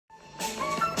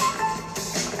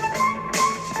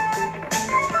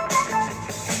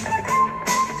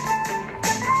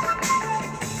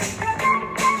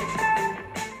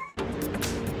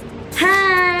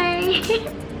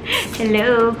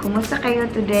Hello! Kumusta kayo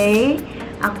today?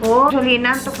 Ako, actually,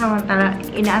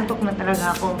 inaantok na talaga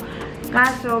ako.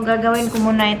 Kaso, gagawin ko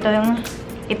muna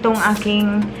itong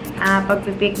aking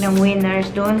pagpipick ng winners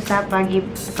doon sa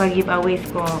pag-giveaways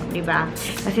ko, diba?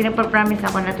 Kasi nagpa-promise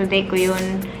ako na today ko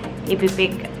yun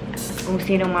ipipick kung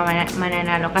sinong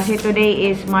mananalo. Kasi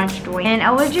today is March 20. And I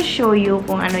will just show you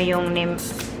kung ano yung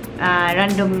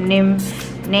random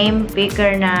name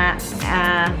picker na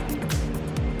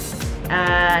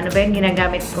ano ba yung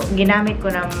ginamit ko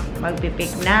na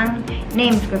magpipick ng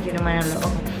names kung sino manalo.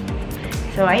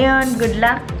 So, ayun, good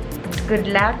luck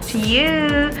to you,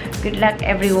 good luck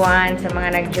everyone sa mga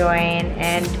nag-join,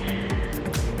 and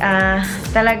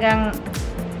talagang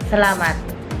salamat.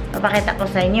 Papakita ko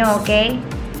sa inyo, okay?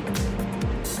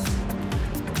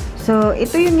 So,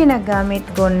 ito yung ginagamit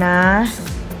ko na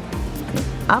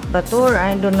app ba to?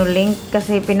 I don't know, link,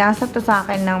 kasi pinasa to sa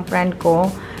akin ng friend ko.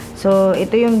 So,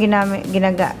 ito yung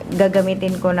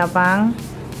gagamitin ko na pang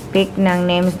pick ng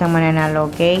names ng mananalo,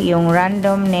 okay? Yung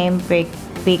random name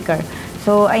picker.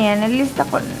 So, ayan,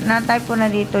 na-type ko na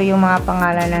dito yung mga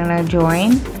pangalan ng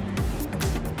nag-join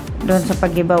doon sa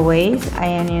pag-giveaways.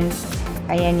 Ayan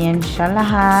yan siya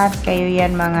lahat. Kayo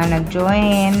yan mga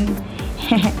nag-join.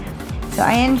 So,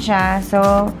 ayan siya.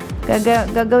 So,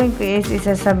 gagawin ko is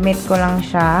isa-submit ko lang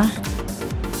siya.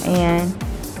 Ayan.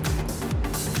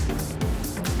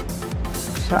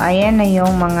 So, ayan na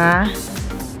yung mga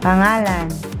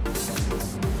pangalan.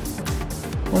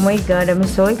 Oh my God, I'm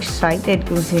so excited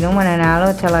kung sino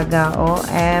mananalo talaga.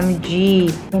 OMG.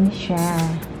 Ayan siya.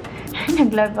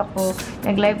 Nag-live ako.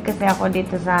 Nag-live kasi ako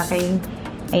dito sa aking,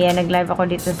 ayan, nag-live ako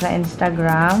dito sa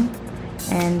Instagram.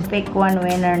 And pick one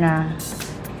winner na.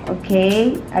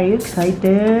 Okay? Are you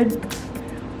excited?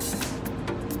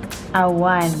 A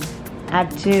 1. A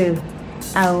 2.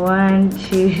 A 1,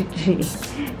 2, 3.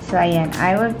 So, ayan.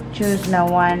 I will choose na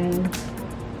one.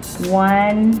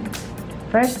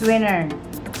 First winner.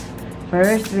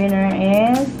 First winner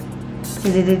is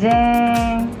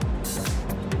ding.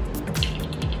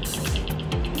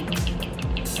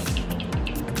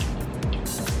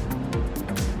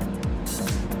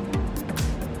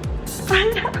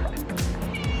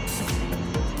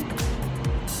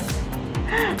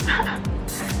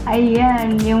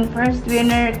 Ayan, yung first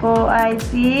winner ko ay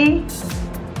si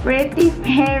Pretty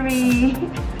Mary.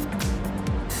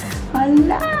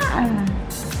 Hala!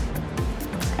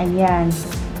 Ayan.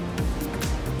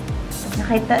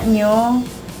 Nakita nyo?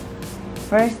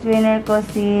 First winner ko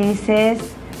si Sis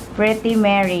Pretty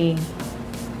Mary.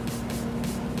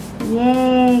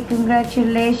 Yay!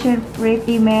 Congratulations,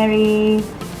 Pretty Mary.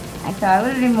 So, I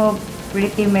will remove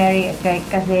Pretty Mary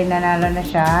kasi nanalo na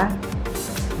siya.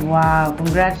 Wow!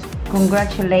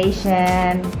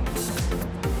 Congratulations!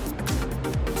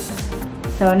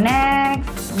 So,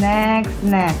 next.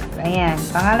 Ayan.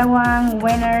 Pangalawang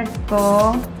winner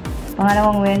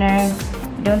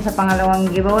doon sa pangalawang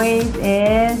giveaways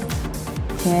is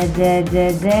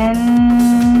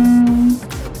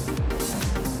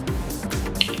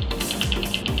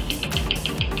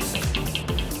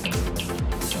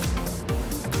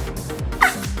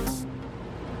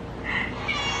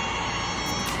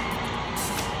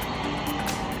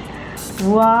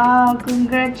wow!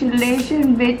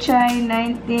 Congratulations, Betchay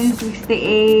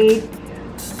 1968.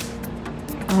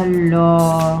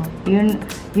 Hello.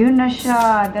 Yun na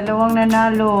siya. Dalawang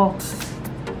nanalo.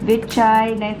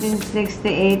 Betchay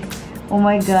 1968. Oh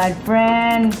my God,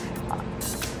 friend.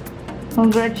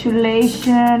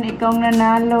 Congratulations. Ikaw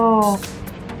nanalo.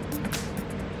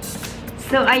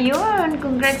 So, ayun.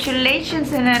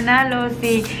 Congratulations sa nanalo.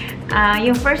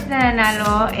 Yung first na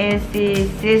nanalo is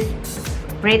si Sis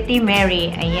Pretty Mary.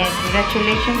 Ayan.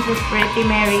 Congratulations, Sis Pretty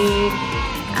Mary.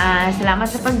 Salamat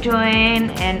sa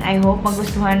pag-join, and I hope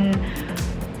magustuhan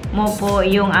mo po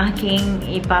yung aking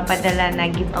ipapadala na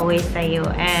giveaway sa'yo.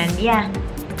 And yeah,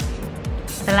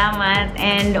 salamat.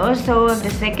 And also,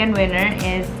 the second winner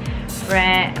is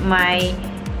my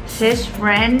sis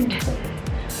friend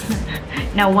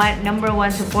na number one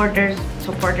supporters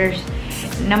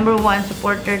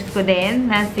ko din,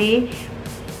 na si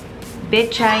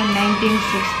Betchay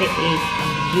 1968.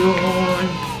 Ayun.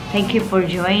 Thank you for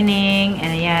joining.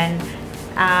 And ayan,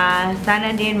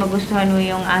 sana din magustuhan mo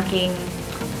yung aking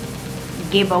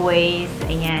giveaways.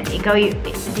 Ayan,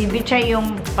 si Betchay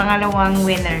yung pangalawang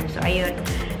winner. So, ayun.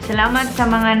 Salamat sa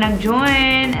mga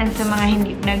nag-join, and sa mga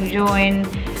hindi nag-join,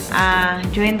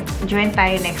 join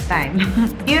tayo next time.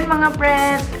 Yun mga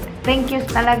friends, thank you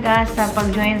talaga sa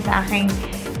pag-join sa aking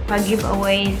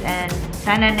pag-giveaways, and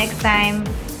sana next time,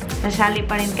 nasali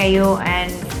pa rin kayo,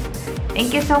 and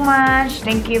Thank you so much.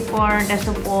 Thank you for the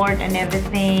support and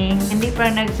everything. Hindi pa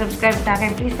nag-subscribe sa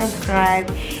akin, please subscribe.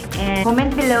 And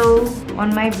comment below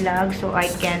on my vlog so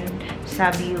I can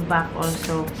sub you back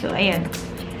also. So, ayun.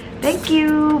 Thank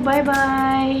you.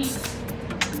 Bye-bye.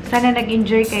 Sana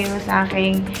nag-enjoy kayo sa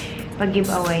aking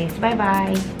pag-giveaways.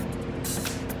 Bye-bye.